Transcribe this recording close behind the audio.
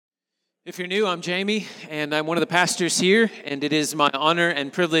If you're new, I'm Jamie, and I'm one of the pastors here, and it is my honor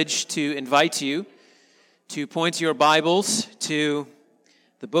and privilege to invite you to point your Bibles to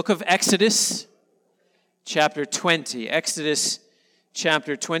the book of Exodus, chapter 20. Exodus,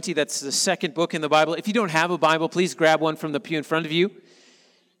 chapter 20, that's the second book in the Bible. If you don't have a Bible, please grab one from the pew in front of you.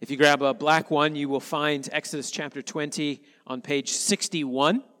 If you grab a black one, you will find Exodus, chapter 20 on page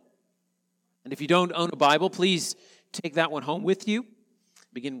 61. And if you don't own a Bible, please take that one home with you.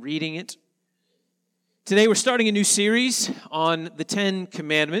 Begin reading it. Today we're starting a new series on the Ten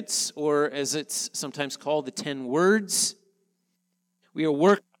Commandments, or as it's sometimes called, the 10 Words. We are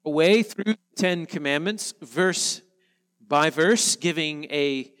working our way through the 10 Commandments, verse by verse, giving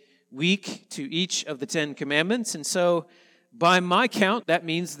a week to each of the 10 Commandments. And so, by my count, that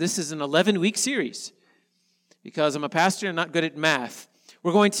means this is an 11-week series, because I'm a pastor and not good at math.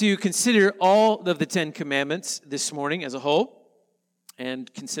 We're going to consider all of the 10 Commandments this morning as a whole,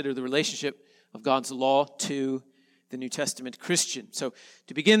 and consider the relationship of God's law to the New Testament Christian. So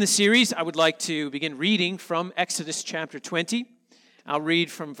to begin the series, I would like to begin reading from Exodus chapter 20. I'll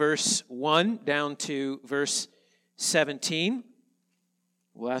read from verse 1 down to verse 17.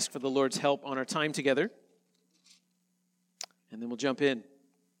 We'll ask for the Lord's help on our time together, and then we'll jump in.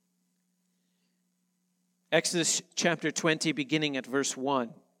 Exodus chapter 20, beginning at verse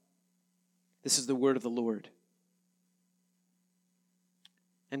 1. This is the word of the Lord.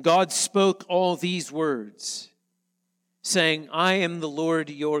 And God spoke all these words, saying, I am the Lord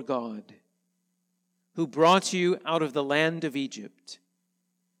your God, who brought you out of the land of Egypt,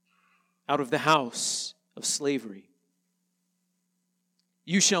 out of the house of slavery.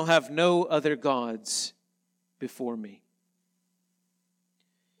 You shall have no other gods before me.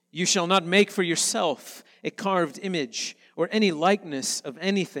 You shall not make for yourself a carved image or any likeness of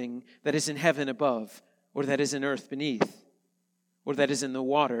anything that is in heaven above, or that is in earth beneath, or that is in the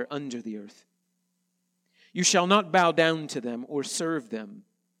water under the earth. You shall not bow down to them or serve them,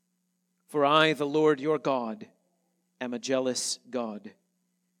 for I, the Lord your God, am a jealous God,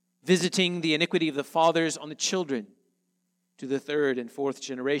 visiting the iniquity of the fathers on the children to the third and fourth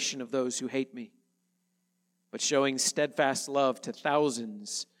generation of those who hate me, but showing steadfast love to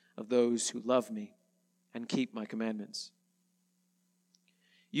thousands of those who love me and keep my commandments.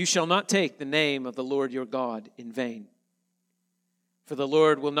 You shall not take the name of the Lord your God in vain, for the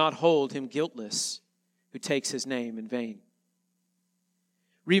Lord will not hold him guiltless who takes his name in vain.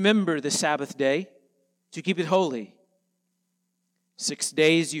 Remember the Sabbath day to keep it holy. 6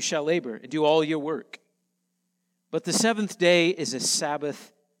 days you shall labor and do all your work. But the seventh day is a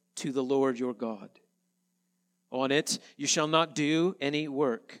Sabbath to the Lord your God. On it you shall not do any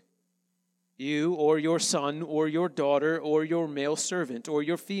work, you or your son or your daughter or your male servant or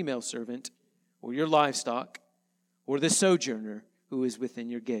your female servant or your livestock or the sojourner who is within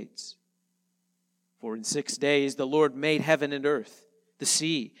your gates. For in 6 days the Lord made heaven and earth, the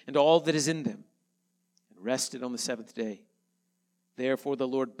sea, and all that is in them, and rested on the seventh day. Therefore the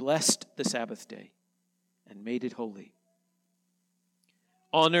Lord blessed the Sabbath day and made it holy.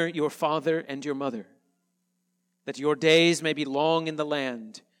 Honor your father and your mother, that your days may be long in the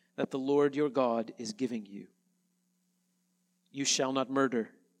land that the Lord your God is giving you. You shall not murder.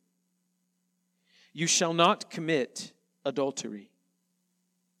 You shall not commit adultery.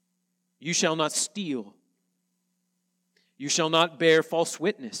 You shall not steal. You shall not bear false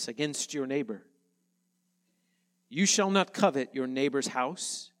witness against your neighbor. You shall not covet your neighbor's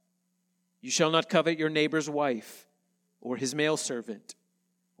house. You shall not covet your neighbor's wife, or his male servant,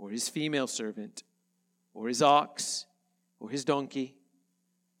 or his female servant, or his ox, or his donkey,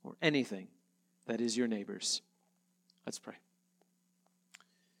 or anything that is your neighbor's. Let's pray.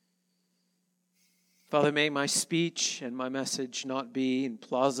 Father, may my speech and my message not be in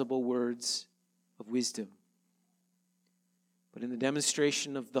plausible words of wisdom, but in the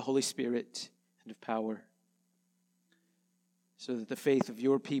demonstration of the Holy Spirit and of power, so that the faith of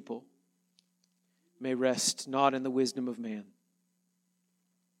your people may rest not in the wisdom of man,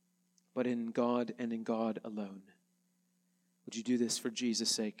 but in God and in God alone. Would you do this for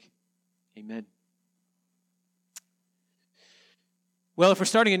Jesus' sake? Amen. Well, if we're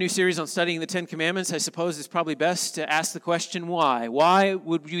starting a new series on studying the Ten Commandments, I suppose it's probably best to ask the question, why? Why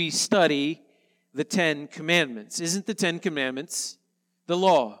would we study the Ten Commandments? Isn't the Ten Commandments the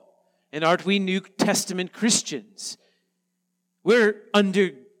law? And aren't we New Testament Christians? We're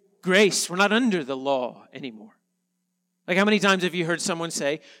under grace. We're not under the law anymore. Like, how many times have you heard someone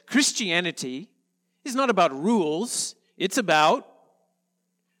say, Christianity is not about rules, it's about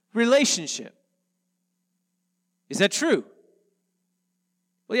relationship? Is that true?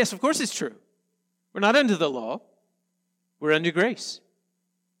 Well, yes, of course it's true. We're not under the law. We're under grace.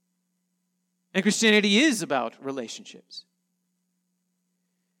 And Christianity is about relationships.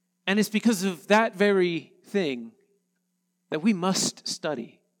 And it's because of that very thing that we must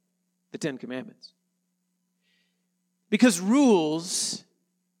study the Ten Commandments. Because rules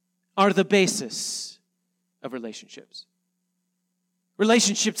are the basis of relationships.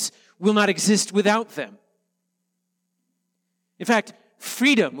 Relationships will not exist without them. In fact,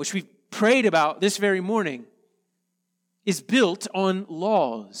 freedom, which we prayed about this very morning, is built on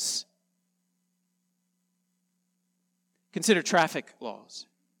laws. Consider traffic laws.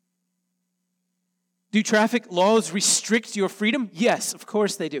 Do traffic laws restrict your freedom? Yes, of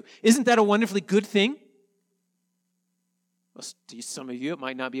course they do. Isn't that a wonderfully good thing? Well, to some of you, it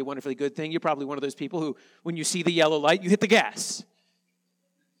might not be a wonderfully good thing. You're probably one of those people who, when you see the yellow light, you hit the gas.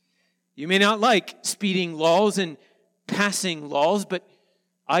 You may not like speeding laws and passing laws, but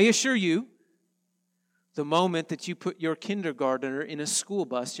I assure you, the moment that you put your kindergartner in a school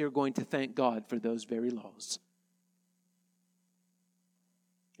bus, you're going to thank God for those very laws.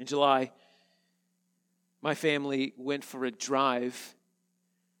 In July, my family went for a drive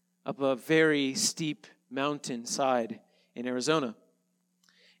up a very steep mountainside in Arizona.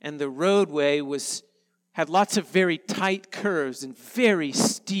 And the roadway had lots of very tight curves and very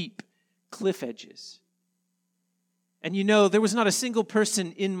steep cliff edges. And you know, there was not a single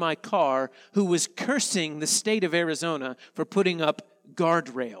person in my car who was cursing the state of Arizona for putting up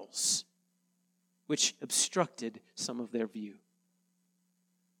guardrails, which obstructed some of their view.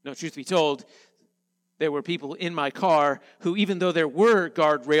 No, truth be told, there were people in my car who, even though there were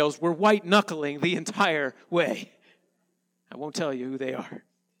guardrails, were white-knuckling the entire way. I won't tell you who they are.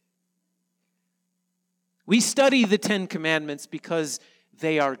 We study the Ten Commandments because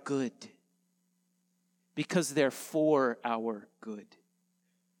they are good. Because they're for our good.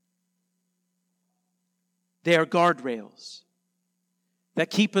 They are guardrails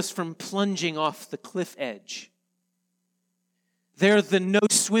that keep us from plunging off the cliff edge. They're the no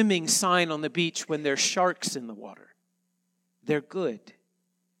swimming sign on the beach when there's sharks in the water. They're good.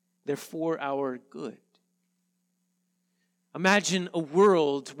 They're for our good. Imagine a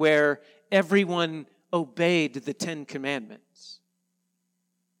world where everyone obeyed the Ten Commandments.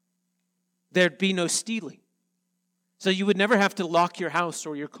 There'd be no stealing. So you would never have to lock your house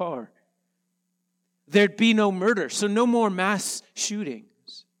or your car. There'd be no murder, so no more mass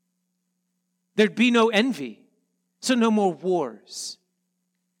shootings. There'd be no envy, so no more wars.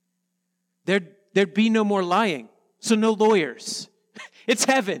 There'd be no more lying, so no lawyers. It's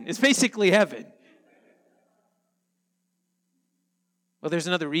heaven. It's basically heaven. Well, there's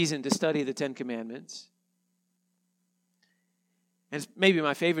another reason to study the Ten Commandments. And it's maybe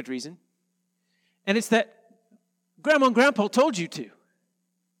my favorite reason. And it's that Grandma and Grandpa told you to.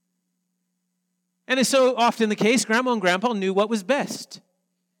 And it's so often the case, Grandma and Grandpa knew what was best.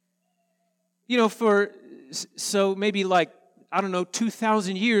 You know, so maybe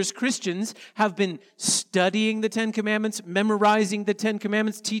 2,000 years, Christians have been studying the Ten Commandments, memorizing the Ten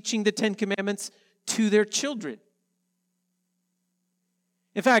Commandments, teaching the Ten Commandments to their children.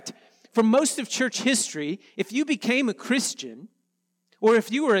 In fact, for most of church history, if you became a Christian, or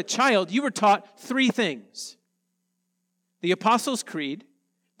if you were a child, you were taught three things: the Apostles' Creed,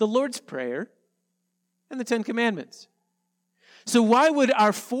 the Lord's Prayer, and the Ten Commandments. So why would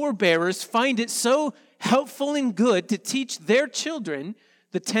our forebearers find it so helpful and good to teach their children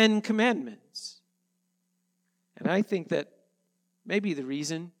the Ten Commandments? And I think that maybe the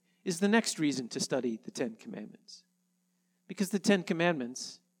reason is the next reason to study the Ten Commandments. Because the Ten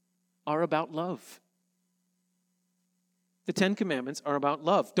Commandments are about love. The Ten Commandments are about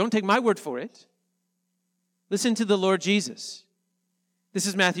love. Don't take my word for it. Listen to the Lord Jesus. This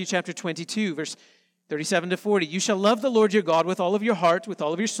is Matthew chapter 22, verse 37 to 40. You shall love the Lord your God with all of your heart, with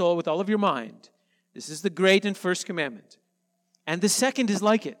all of your soul, with all of your mind. This is the great and first commandment. And the second is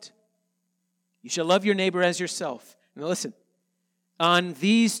like it. You shall love your neighbor as yourself. Now listen. On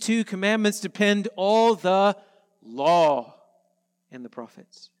these two commandments depend all the law and the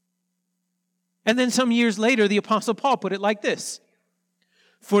prophets. And then some years later, the Apostle Paul put it like this: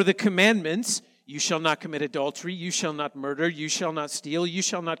 for the commandments, you shall not commit adultery, you shall not murder, you shall not steal, you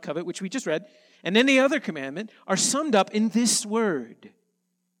shall not covet, which we just read, and any other commandment are summed up in this word: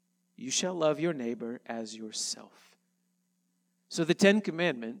 you shall love your neighbor as yourself. So the Ten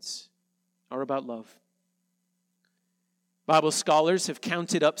Commandments are about love. Bible scholars have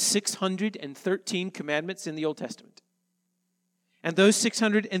counted up 613 commandments in the Old Testament. And those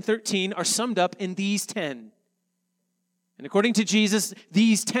 613 are summed up in these 10. And according to Jesus,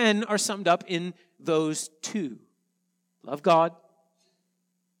 these 10 are summed up in those two: love God,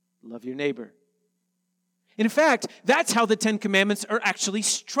 love your neighbor. In fact, that's how the Ten Commandments are actually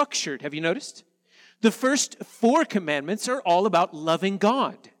structured. Have you noticed? The first 4 commandments are all about loving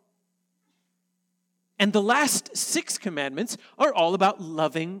God. And the last 6 commandments are all about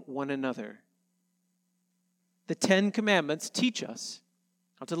loving one another. The 10 commandments teach us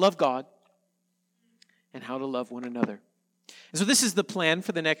how to love God and how to love one another. And so this is the plan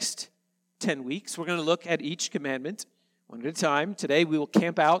for the next 10 weeks. We're going to look at each commandment one at a time. Today we will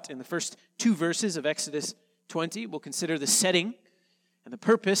camp out in the first 2 verses of Exodus 20. We'll consider the setting and the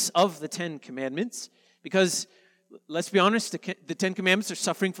purpose of the 10 commandments, because let's be honest, the 10 commandments are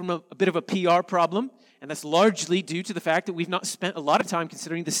suffering from a bit of a PR problem, and that's largely due to the fact that we've not spent a lot of time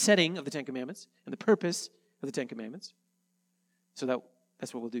considering the setting of the 10 commandments and the purpose of the 10 commandments. So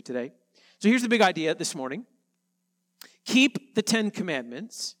that's what we'll do today. So here's the big idea this morning. Keep the 10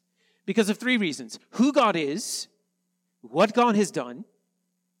 commandments because of 3 reasons: who God is, what God has done,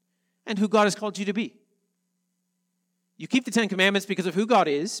 and who God has called you to be. You keep the 10 commandments because of who God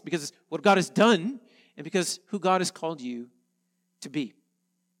is, because of what God has done, and because who God has called you to be.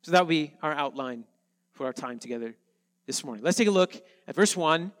 So that will be our outline for our time together this morning. Let's take a look at verse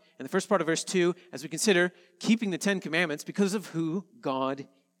 1 and the first part of verse 2 as we consider keeping the 10 commandments because of who God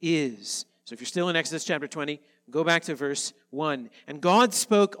is. So if you're still in Exodus chapter 20, go back to verse 1. And God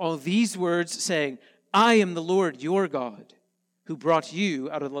spoke all these words, saying, I am the Lord your God, who brought you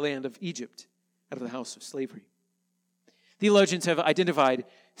out of the land of Egypt, out of the house of slavery. Theologians have identified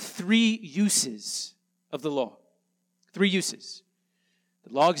 3 uses of the law. 3 uses.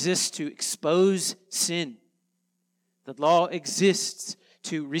 The law exists to expose sin. The law exists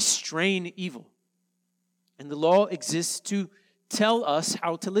to restrain evil. And the law exists to tell us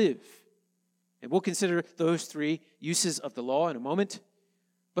how to live. And we'll consider those 3 uses of the law in a moment.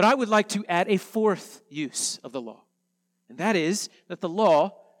 But I would like to add a 4th use of the law. And that is that the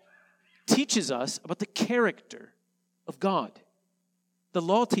law teaches us about the character of God. The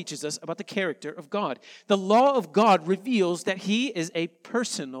law teaches us about the character of God. The law of God reveals that He is a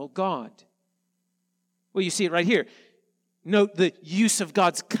personal God. Well, you see it right here. Note the use of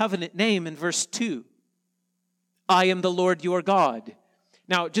God's covenant name in verse 2. I am the Lord your God.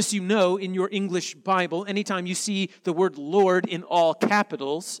 Now, just so you know, in your English Bible, anytime you see the word Lord in all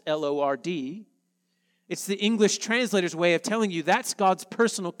capitals, L-O-R-D, it's the English translator's way of telling you that's God's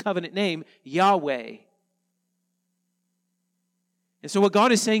personal covenant name, Yahweh. And so what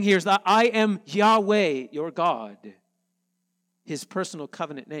God is saying here is that I am Yahweh, your God, His personal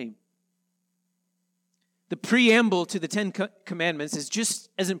covenant name. The preamble to the 10 commandments is just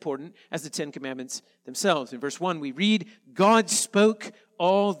as important as the 10 commandments themselves. In verse 1, we read, God spoke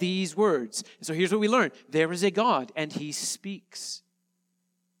all these words. And so here's what we learn. There is a God, and He speaks.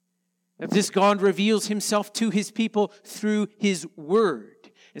 That this God reveals Himself to His people through His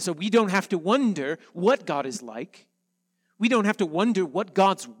word. And so we don't have to wonder what God is like. We don't have to wonder what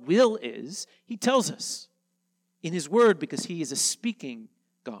God's will is. He tells us in His word because He is a speaking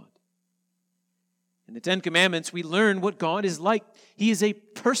God. In the 10 Commandments, we learn what God is like. He is a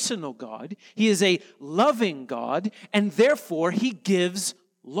personal God. He is a loving God, and therefore He gives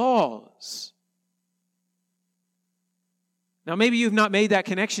laws. Now, maybe you've not made that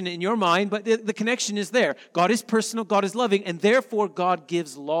connection in your mind, but the connection is there. God is personal, God is loving, and therefore God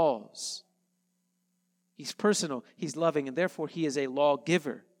gives laws. He's personal, He's loving, and therefore He is a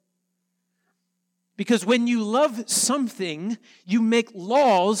lawgiver. Because when you love something, you make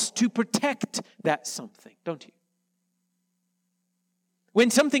laws to protect that something, don't you? When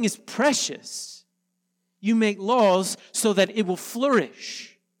something is precious, you make laws so that it will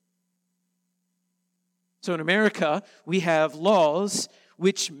flourish. So in America, we have laws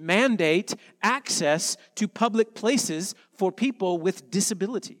which mandate access to public places for people with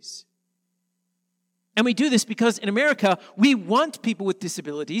disabilities. And we do this because in America, we want people with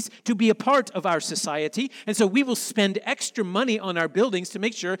disabilities to be a part of our society. And so we will spend extra money on our buildings to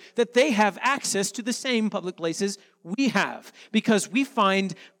make sure that they have access to the same public places we have. Because we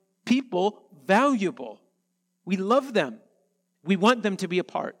find people valuable. We love them. We want them to be a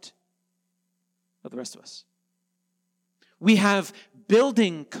part of the rest of us. We have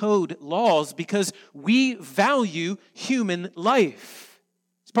building code laws because we value human life.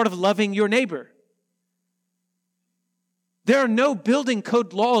 It's part of loving your neighbor. There are no building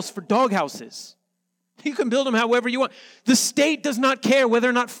code laws for doghouses. You can build them however you want. The state does not care whether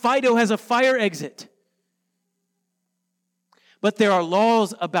or not Fido has a fire exit. But there are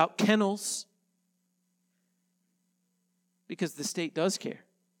laws about kennels because the state does care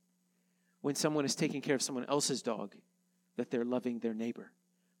when someone is taking care of someone else's dog, that they're loving their neighbor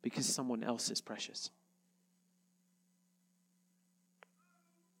because someone else is precious.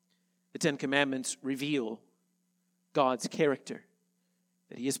 The 10 Commandments reveal God's character.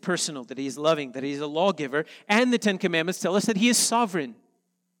 that he is personal, that he is loving, that he is a lawgiver. And the Ten Commandments tell us that he is sovereign.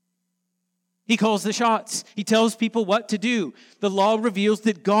 He calls the shots. He tells people what to do. The law reveals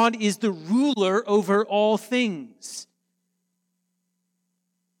that God is the ruler over all things.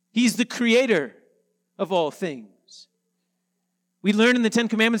 He's the creator of all things. We learn in the Ten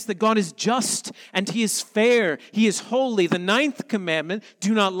Commandments that God is just and he is fair. He is holy. The ninth commandment,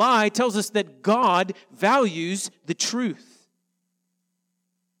 do not lie, tells us that God values the truth.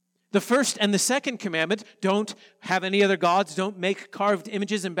 The first and the second commandment, don't have any other gods, don't make carved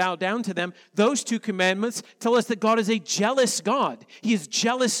images and bow down to them. Those two commandments tell us that God is a jealous God. He is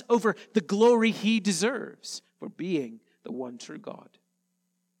jealous over the glory he deserves for being the one true God.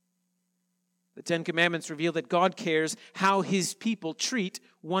 The Ten Commandments reveal that God cares how his people treat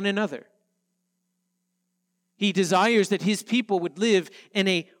one another. He desires that his people would live in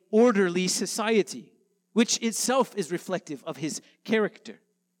an orderly society, which itself is reflective of his character.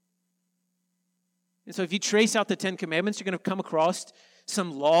 And so if you trace out the Ten Commandments, you're going to come across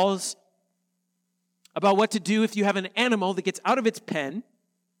some laws about what to do if you have an animal that gets out of its pen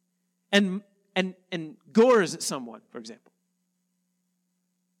and gores at someone, for example.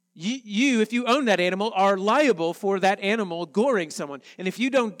 You, if you own that animal, are liable for that animal goring someone. And if you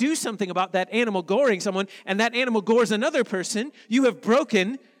don't do something about that animal goring someone and that animal gores another person, you have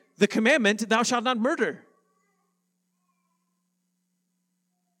broken the commandment, thou shalt not murder.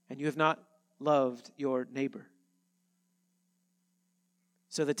 And you have not loved your neighbor.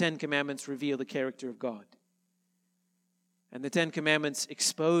 So the Ten Commandments reveal the character of God. And the Ten Commandments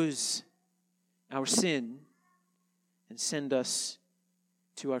expose our sin and send us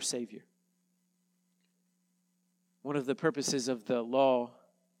to our Savior. One of the purposes of the law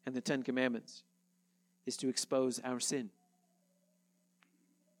and the Ten Commandments is to expose our sin.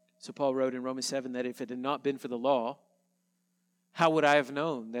 So Paul wrote in Romans 7 that if it had not been for the law, how would I have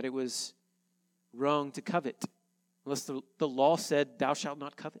known that it was wrong to covet? Unless the law said, thou shalt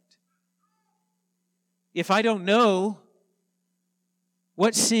not covet. If I don't know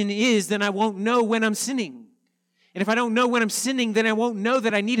what sin is, then I won't know when I'm sinning. And if I don't know when I'm sinning, then I won't know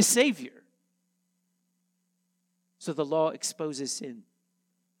that I need a Savior. So the law exposes sin.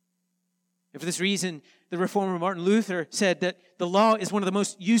 And for this reason, the reformer Martin Luther said that the law is one of the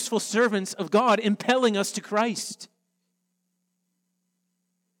most useful servants of God, impelling us to Christ.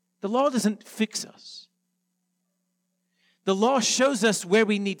 The law doesn't fix us. The law shows us where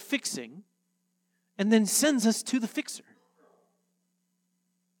we need fixing and then sends us to the fixer.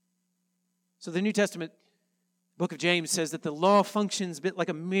 So the New Testament book of James says that the law functions a bit like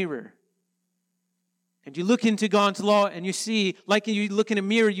a mirror. And you look into God's law and you see, like you look in a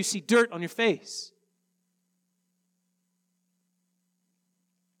mirror, you see dirt on your face.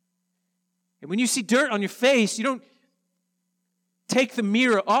 And when you see dirt on your face, you don't take the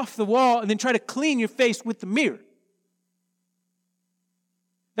mirror off the wall and then try to clean your face with the mirror.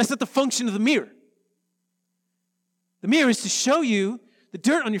 That's not the function of the mirror. The mirror is to show you the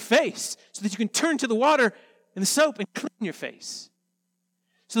dirt on your face so that you can turn to the water and the soap and clean your face.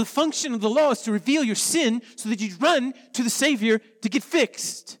 So the function of the law is to reveal your sin so that you run to the Savior to get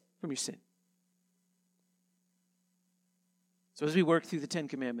fixed from your sin. So as we work through the Ten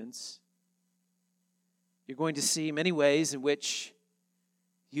Commandments, you're going to see many ways in which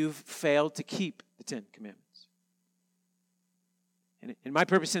you've failed to keep the Ten Commandments. And my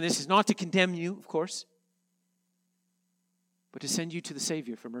purpose in this is not to condemn you, of course, but to send you to the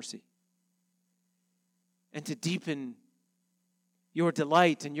Savior for mercy. And to deepen your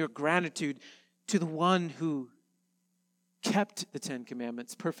delight and your gratitude to the one who kept the Ten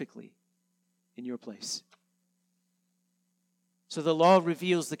Commandments perfectly in your place. So the law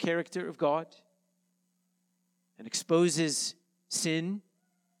reveals the character of God and exposes sin.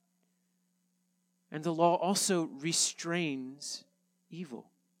 And the law also restrains evil.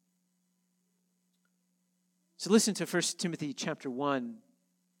 So listen to 1 Timothy chapter 1,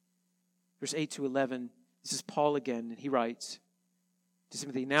 verse 8 to 11. This is Paul again, and he writes to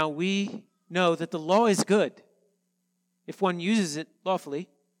Timothy, now we know that the law is good if one uses it lawfully,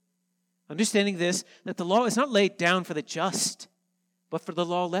 understanding this, that the law is not laid down for the just, but for the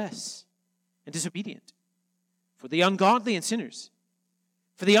lawless and disobedient, for the ungodly and sinners,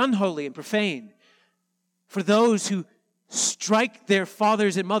 for the unholy and profane, for those who strike their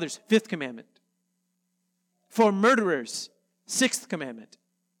fathers and mothers, fifth commandment, for murderers, sixth commandment,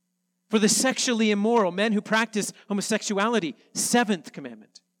 for the sexually immoral, men who practice homosexuality, seventh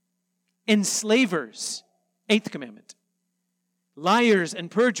commandment, enslavers, eighth commandment, liars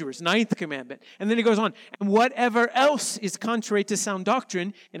and perjurers, ninth commandment. And then he goes on, and whatever else is contrary to sound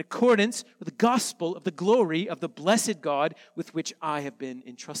doctrine in accordance with the gospel of the glory of the blessed God with which I have been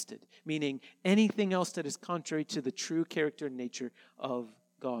entrusted. Meaning anything else that is contrary to the true character and nature of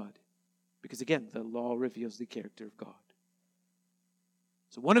God. Because again, the law reveals the character of God.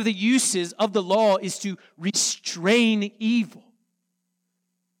 So one of the uses of the law is to restrain evil,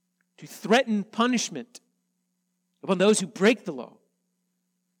 to threaten punishment upon those who break the law,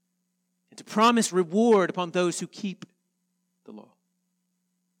 and to promise reward upon those who keep the law.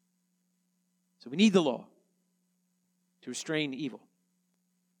 So we need the law to restrain evil.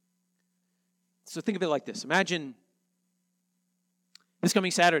 So think of it like this. Imagine this coming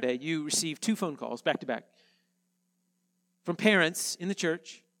Saturday, you receive 2 phone calls back to back from parents in the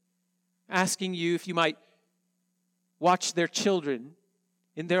church asking you if you might watch their children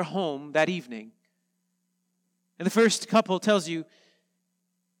in their home that evening. And the first couple tells you,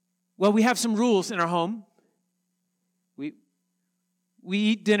 well, we have some rules in our home. We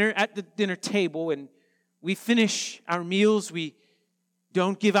eat dinner at the dinner table, and we finish our meals. We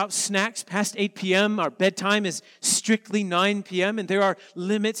don't give out snacks past 8 p.m. Our bedtime is strictly 9 p.m., and there are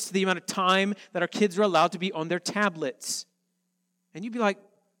limits to the amount of time that our kids are allowed to be on their tablets. And you'd be like,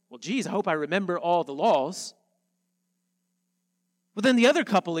 well, geez, I hope I remember all the laws. But then the other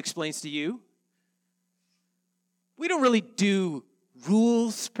couple explains to you, we don't really do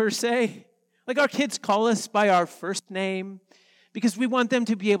rules per se. Like our kids call us by our first name because we want them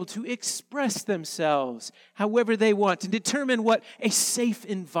to be able to express themselves however they want and determine what a safe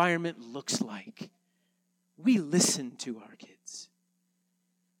environment looks like. We listen to our kids.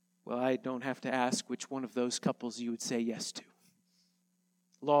 Well, I don't have to ask which one of those couples you would say yes to.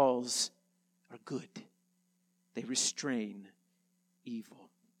 Laws are good. They restrain evil.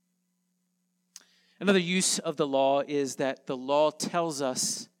 Another use of the law is that the law tells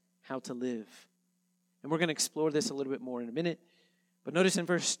us how to live. And we're going to explore this a little bit more in a minute. But notice in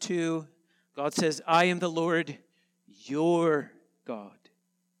verse 2, God says, I am the Lord, your God.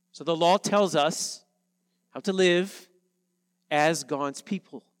 So the law tells us how to live as God's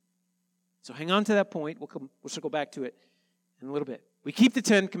people. So hang on to that point. We'll circle back to it in a little bit. We keep the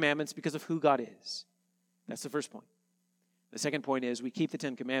 10 Commandments because of who God is. That's the first point. The second point is we keep the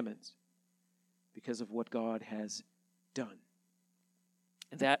 10 Commandments because of what God has done.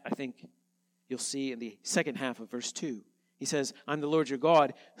 And that, I think, you'll see in the second half of verse 2. He says, I'm the Lord your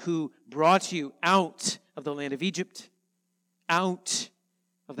God who brought you out of the land of Egypt, out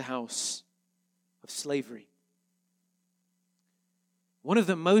of the house of slavery. One of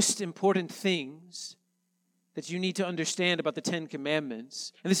the most important things that you need to understand about the 10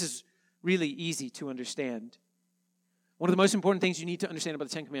 Commandments, and this is really easy to understand. One of the most important things you need to understand about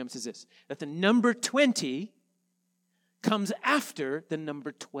the 10 Commandments is this, that the number 20 comes after the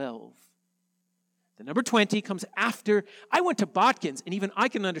number 12. The number 20 comes after. I went to Botkins, and even I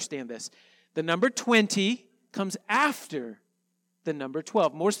can understand this. The number 20 comes after the number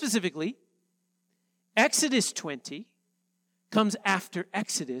 12. More specifically, Exodus 20 comes after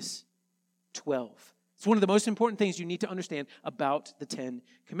Exodus 12. It's one of the most important things you need to understand about the 10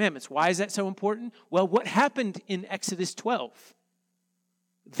 Commandments. Why is that so important? Well, what happened in Exodus 12?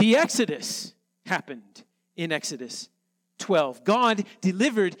 The Exodus happened in Exodus 12. God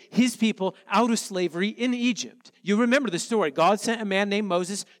delivered his people out of slavery in Egypt. You remember the story. God sent a man named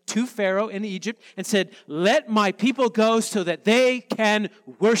Moses to Pharaoh in Egypt and said, let my people go so that they can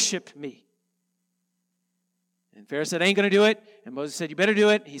worship me. And Pharaoh said, I ain't going to do it. And Moses said, you better do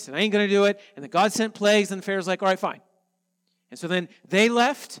it. He said, I ain't going to do it. And then God sent plagues, and Pharaoh's like, all right, fine. And so then they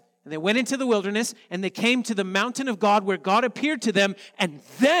left, and they went into the wilderness, and they came to the mountain of God where God appeared to them, and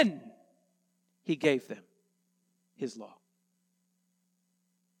then he gave them his law.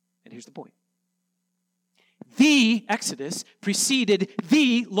 And here's the point. The Exodus preceded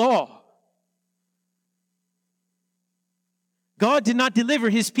the law. God did not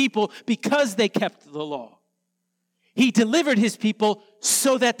deliver his people because they kept the law. He delivered his people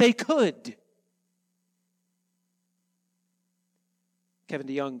so that they could. Kevin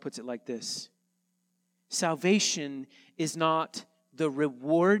DeYoung puts it like this. Salvation is not the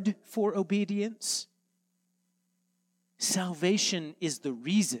reward for obedience. Salvation is the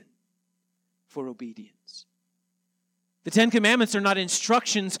reason for obedience. The 10 Commandments are not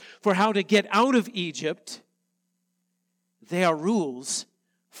instructions for how to get out of Egypt. They are rules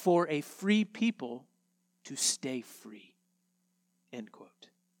for a free people to stay free. End quote.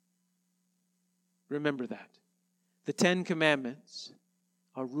 Remember that. The 10 Commandments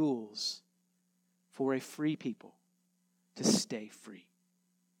are rules for a free people to stay free.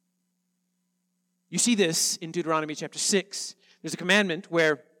 You see this in Deuteronomy chapter 6. There's a commandment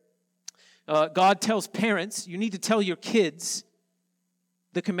where God tells parents, you need to tell your kids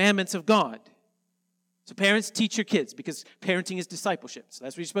the commandments of God. So parents, teach your kids, because parenting is discipleship. So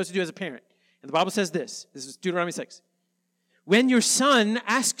that's what you're supposed to do as a parent. And the Bible says this is Deuteronomy 6. When your son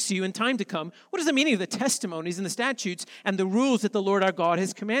asks you in time to come, what is the meaning of the testimonies and the statutes and the rules that the Lord our God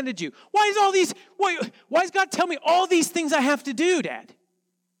has commanded you? Why does God tell me all these things I have to do, Dad?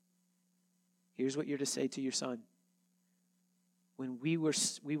 Here's what you're to say to your son. When we were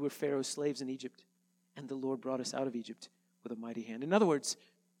Pharaoh's slaves in Egypt, and the Lord brought us out of Egypt with a mighty hand. In other words,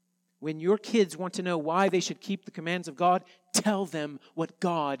 when your kids want to know why they should keep the commands of God, tell them what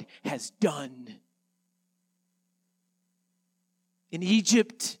God has done. In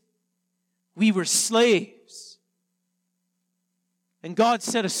Egypt, we were slaves, and God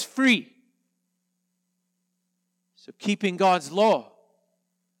set us free. So keeping God's law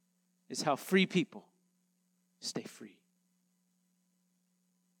is how free people stay free.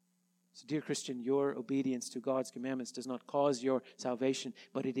 So, dear Christian, your obedience to God's commandments does not cause your salvation,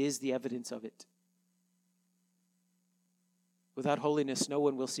 but it is the evidence of it. Without holiness, no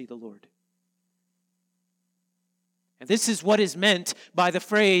one will see the Lord. And this is what is meant by the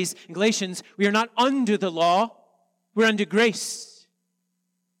phrase in Galatians, we are not under the law, we're under grace.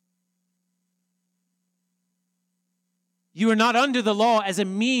 You are not under the law as a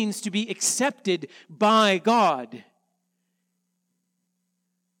means to be accepted by God.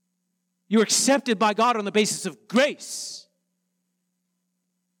 You're accepted by God on the basis of grace.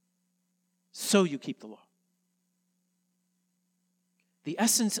 So you keep the law. The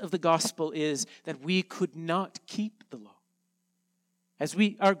essence of the gospel is that we could not keep the law. As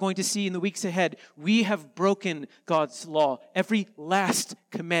we are going to see in the weeks ahead, we have broken God's law, every last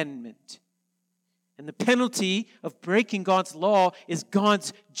commandment. And the penalty of breaking God's law is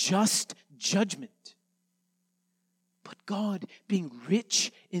God's just judgment. But God, being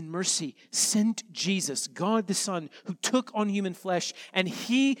rich in mercy, sent Jesus, God the Son, who took on human flesh, and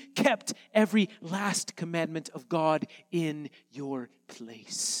He kept every last commandment of God in your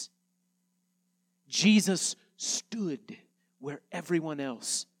place. Jesus stood where everyone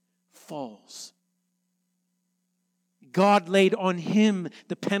else falls. God laid on Him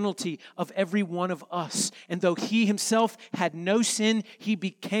the penalty of every one of us. And though He Himself had no sin, He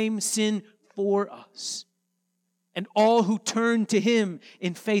became sin for us. And all who turn to Him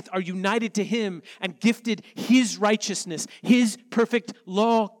in faith are united to Him and gifted His righteousness, His perfect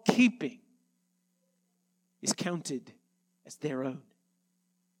law-keeping is counted as their own.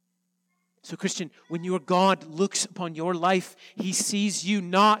 So, Christian, when your God looks upon your life, He sees you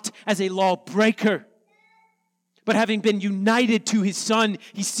not as a lawbreaker, but having been united to His Son,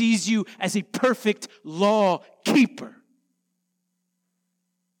 He sees you as a perfect law-keeper.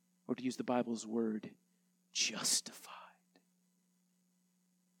 Or to use the Bible's word, justified.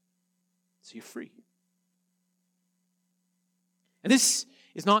 So you're free. And this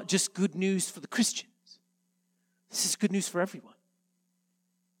is not just good news for the Christians. This is good news for everyone.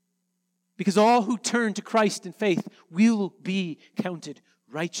 Because all who turn to Christ in faith will be counted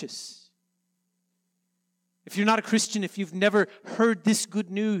righteous. If you're not a Christian, if you've never heard this good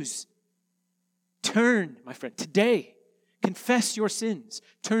news, turn, my friend, today. Confess your sins.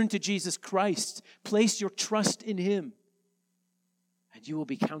 Turn to Jesus Christ. Place your trust in Him. And you will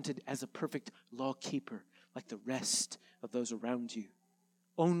be counted as a perfect law-keeper like the rest of those around you.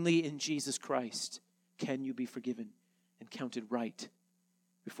 Only in Jesus Christ can you be forgiven and counted right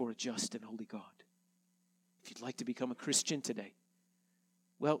before a just and holy God. If you'd like to become a Christian today,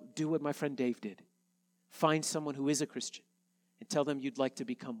 well, do what my friend Dave did. Find someone who is a Christian and tell them you'd like to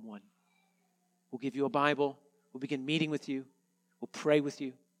become one. We'll give you a Bible. We'll begin meeting with you. We'll pray with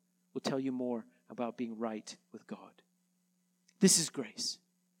you. We'll tell you more about being right with God. This is grace.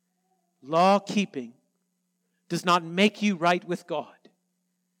 Law-keeping does not make you right with God.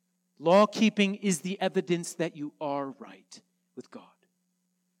 Law-keeping is the evidence that you are right with God.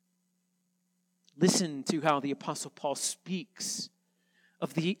 Listen to how the Apostle Paul speaks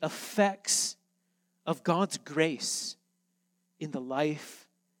of the effects of God's grace in the life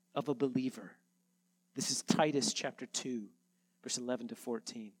of a believer. This is Titus chapter 2, verse 11 to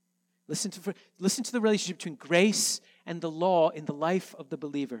 14. Listen to the relationship between grace and the law in the life of the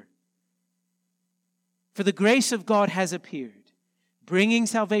believer. For the grace of God has appeared, bringing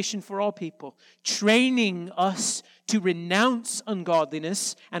salvation for all people, training us to renounce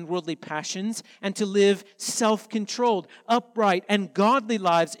ungodliness and worldly passions, and to live self-controlled, upright, and godly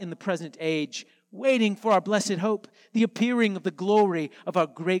lives in the present age, waiting for our blessed hope, the appearing of the glory of our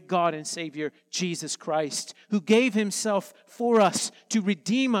great God and Savior, Jesus Christ, who gave himself for us to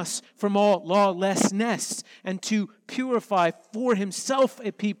redeem us from all lawlessness and to purify for himself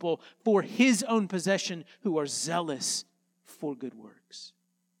a people for his own possession who are zealous for good works.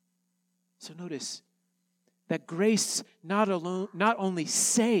 So notice that grace not only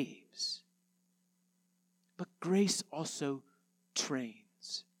saves, but grace also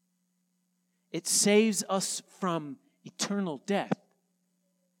trains. It saves us from eternal death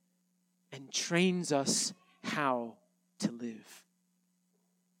and trains us how to live.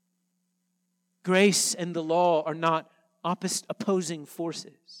 Grace and the law are not opposing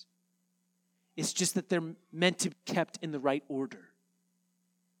forces. It's just that they're meant to be kept in the right order.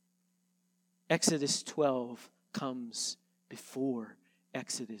 Exodus 12 comes before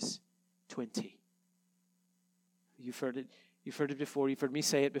Exodus 20. You've heard it before. You've heard me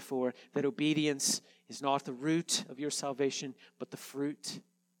say it before, that obedience is not the root of your salvation, but the fruit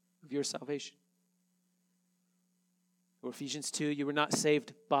of your salvation. Or Ephesians 2, you were not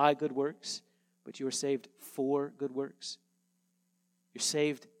saved by good works, but you were saved for good works. You're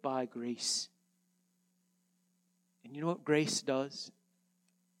saved by grace. And you know what grace does?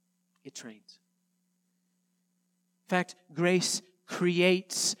 It trains. In fact, grace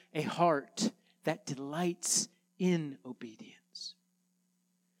creates a heart that delights in obedience.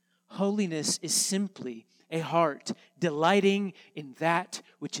 Holiness is simply a heart delighting in that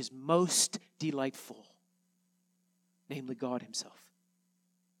which is most delightful, namely God himself.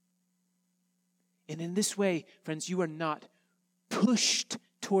 And in this way, friends, you are not pushed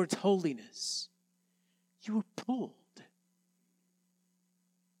towards holiness. You are pulled.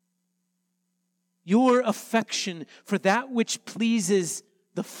 Your affection for that which pleases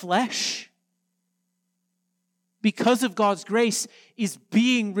the flesh, because of God's grace, is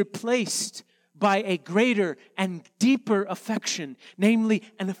being replaced by a greater and deeper affection, namely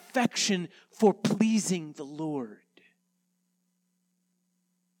an affection for pleasing the Lord.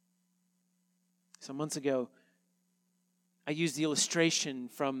 Some months ago, I used the illustration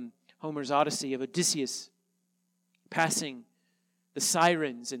from Homer's Odyssey of Odysseus passing the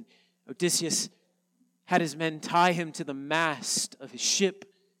sirens, and Odysseus had his men tie him to the mast of his ship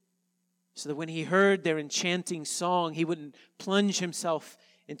so that when he heard their enchanting song, he wouldn't plunge himself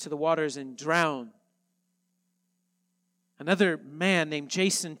into the waters and drown. Another man named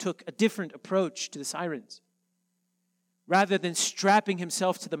Jason took a different approach to the sirens. Rather than strapping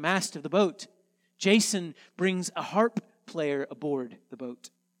himself to the mast of the boat, Jason brings a harp player aboard the boat.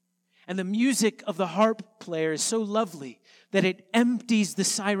 And the music of the harp player is so lovely that it empties the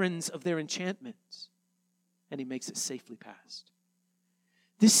sirens of their enchantments, and he makes it safely past.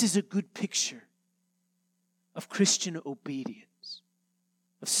 This is a good picture of Christian obedience,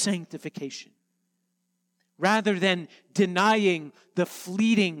 of sanctification. Rather than denying the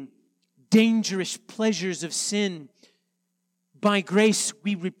fleeting, dangerous pleasures of sin, by grace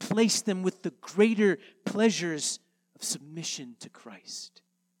we replace them with the greater pleasures of submission to Christ.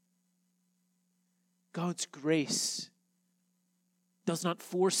 God's grace does not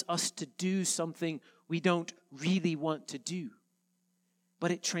force us to do something we don't really want to do,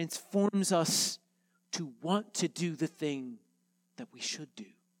 but it transforms us to want to do the thing that we should do.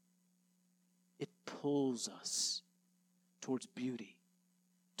 It pulls us towards beauty,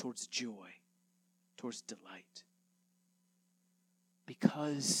 towards joy, towards delight,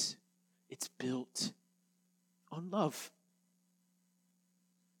 because it's built on love.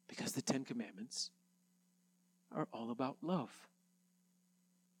 Because the Ten Commandments are all about love.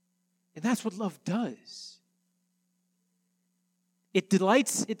 And that's what love does. It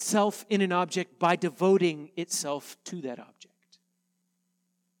delights itself in an object by devoting itself to that object.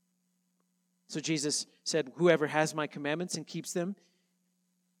 So Jesus said, whoever has my commandments and keeps them,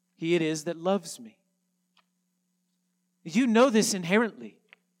 he it is that loves me. You know this inherently.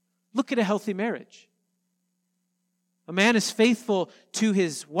 Look at a healthy marriage. A man is faithful to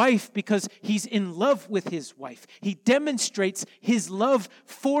his wife because he's in love with his wife. He demonstrates his love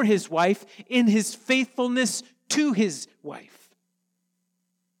for his wife in his faithfulness to his wife.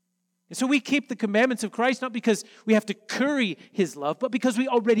 And so we keep the commandments of Christ not because we have to curry his love, but because we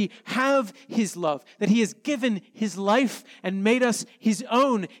already have his love, that he has given his life and made us his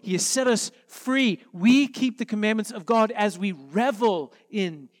own. He has set us free. We keep the commandments of God as we revel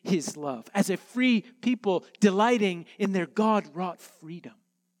in his love, as a free people delighting in their God-wrought freedom.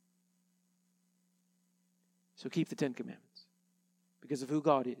 So keep the Ten Commandments because of who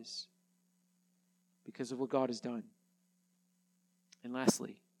God is, because of what God has done. And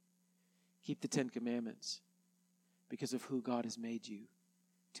lastly, keep the Ten Commandments because of who God has made you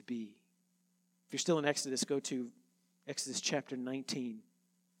to be. If you're still in Exodus, go to Exodus chapter 19.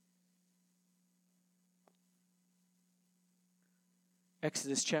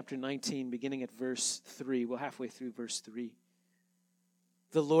 Exodus chapter 19, beginning at verse 3. Well, halfway through verse 3.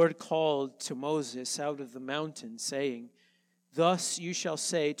 The Lord called to Moses out of the mountain, saying, "Thus you shall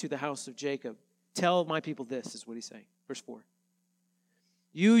say to the house of Jacob, tell my people this," is what he's saying. Verse 4.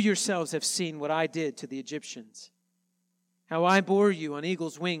 "You yourselves have seen what I did to the Egyptians, how I bore you on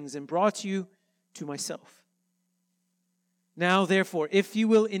eagle's wings and brought you to myself. Now, therefore, if you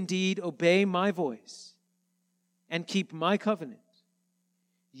will indeed obey my voice and keep my covenant,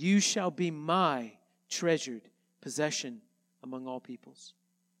 you shall be my treasured possession among all peoples.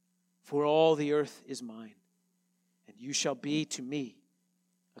 For all the earth is mine, and you shall be to me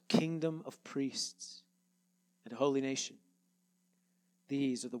a kingdom of priests and a holy nation.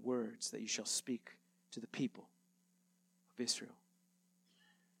 These are the words that you shall speak to the people of Israel."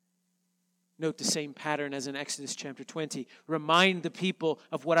 Note the same pattern as in Exodus chapter 20. Remind the people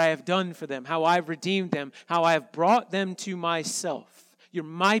of what I have done for them, how I've redeemed them, how I have brought them to myself. You're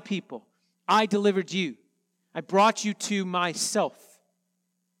my people. I delivered you. I brought you to myself.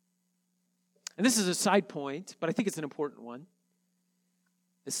 And this is a side point, but I think it's an important one.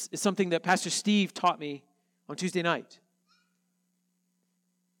 This is something that Pastor Steve taught me on Tuesday night.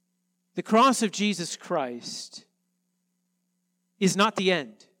 The cross of Jesus Christ is not the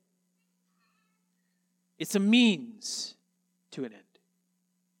end. It's a means to an end.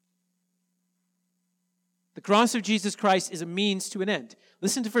 The cross of Jesus Christ is a means to an end.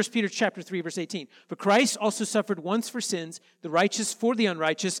 Listen to 1 Peter chapter 3, verse 18. "For Christ also suffered once for sins, the righteous for the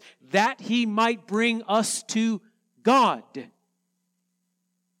unrighteous, that he might bring us to God."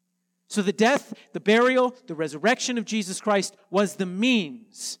 So the death, the burial, the resurrection of Jesus Christ was the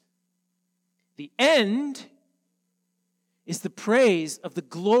means. The end is the praise of the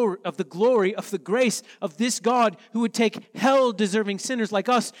glory of the grace of this God who would take hell-deserving sinners like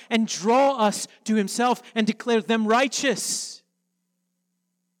us and draw us to himself and declare them righteous.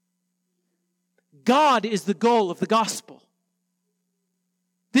 God is the goal of the gospel.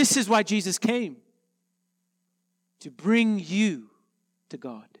 This is why Jesus came, to bring you to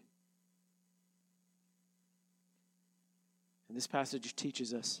God. And this passage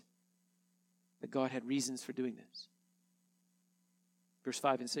teaches us that God had reasons for doing this. Verse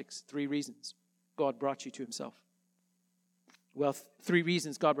 5 and 6, 3 reasons God brought you to himself. Well, 3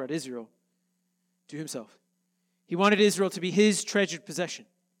 reasons God brought Israel to himself. He wanted Israel to be his treasured possession.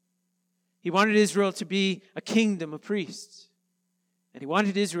 He wanted Israel to be a kingdom of priests. And he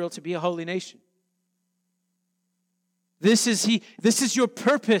wanted Israel to be a holy nation. This is your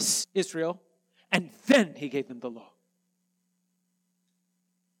purpose, Israel. And then he gave them the law.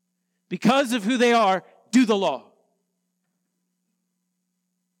 Because of who they are, do the law.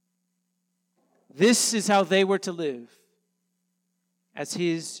 This is how they were to live as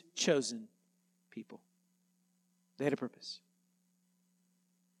his chosen people. They had a purpose.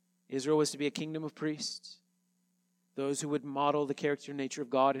 Israel was to be a kingdom of priests, those who would model the character and nature of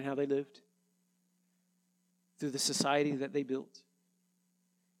God and how they lived through the society that they built.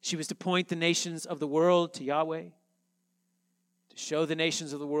 She was to point the nations of the world to Yahweh, to show the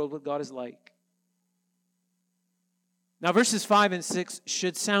nations of the world what God is like. Now, verses 5 and 6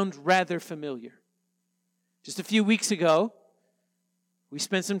 should sound rather familiar. Just a few weeks ago, we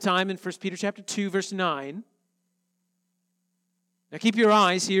spent some time in 1 Peter chapter 2, verse 9. Now keep your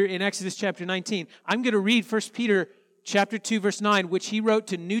eyes here in Exodus chapter 19. I'm going to read 1 Peter chapter 2, verse 9, which he wrote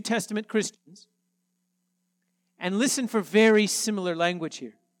to New Testament Christians. And listen for very similar language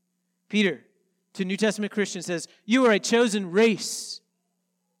here. Peter, to New Testament Christians, says, "You are a chosen race,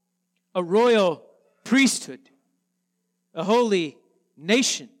 a royal priesthood, a holy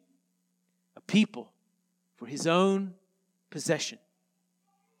nation, a people for his own possession,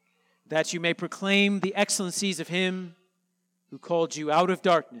 that you may proclaim the excellencies of him who called you out of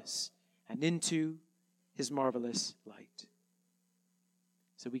darkness and into his marvelous light."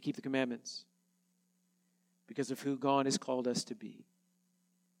 So we keep the commandments because of who God has called us to be.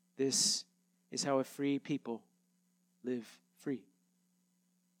 This is how a free people live free.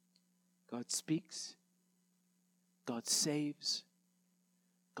 God speaks, God saves,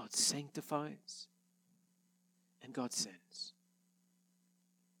 God sanctifies, and God sends.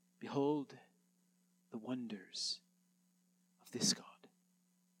 Behold the wonders of this God.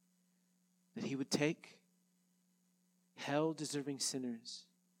 That he would take hell-deserving sinners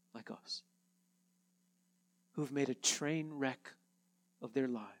like us, who have made a train wreck of their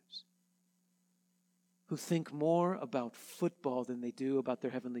lives, who think more about football than they do about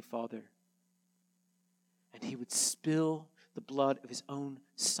their Heavenly Father. And he would spill the blood of his own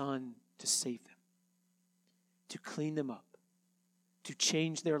Son to save them, to clean them up, to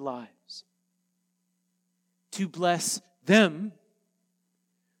change their lives, to bless them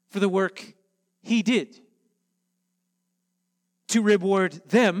for the work he did, to reward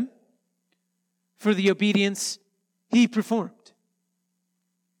them for the obedience he performed,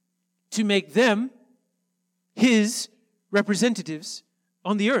 to make them his representatives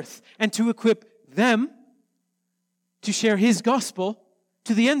on the earth, and to equip them to share his gospel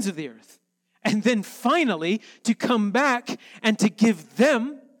to the ends of the earth. And then finally, to come back and to give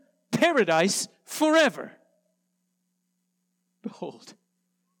them paradise forever. Behold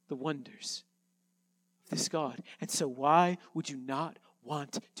the wonders of this God. And so why would you not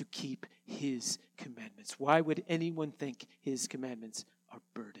want to keep his commandments? Why would anyone think his commandments are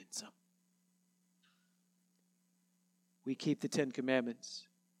burdensome? We keep the 10 Commandments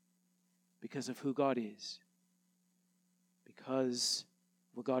because of who God is, because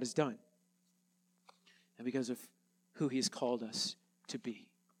of what God has done, and because of who he has called us to be.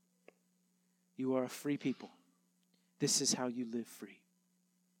 You are a free people. This is how you live free.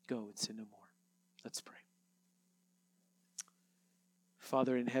 Go and sin no more. Let's pray.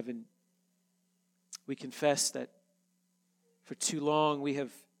 Father in heaven, we confess that for too long we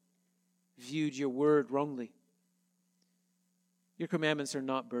have viewed your word wrongly. Your commandments are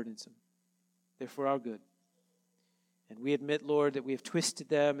not burdensome. They're for our good. And we admit, Lord, that we have twisted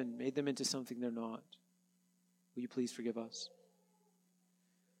them and made them into something they're not. Will you please forgive us?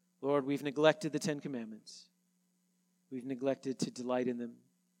 Lord, we've neglected the 10 Commandments. We've neglected to delight in them.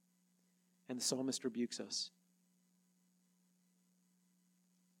 And the psalmist rebukes us.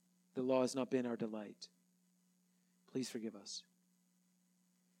 The law has not been our delight. Please forgive us.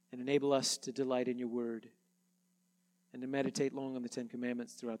 And enable us to delight in your word and to meditate long on the 10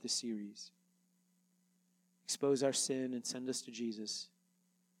 Commandments throughout this series. Expose our sin and send us to Jesus,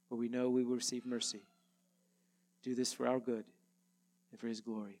 where we know we will receive mercy. Do this for our good and for his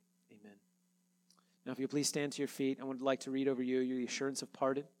glory. Amen. Now, if you'll please stand to your feet, I would like to read over you the assurance of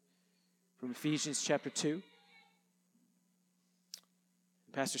pardon from Ephesians chapter 2.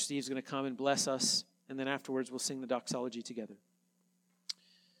 Pastor Steve's going to come and bless us, and then afterwards we'll sing the doxology together.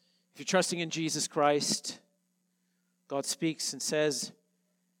 If you're trusting in Jesus Christ, God speaks and says,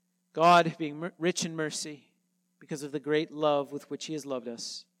 God, being rich in mercy, because of the great love with which he has loved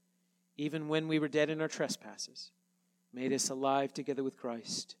us, even when we were dead in our trespasses, made us alive together with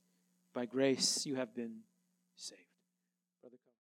Christ. By grace you have been saved.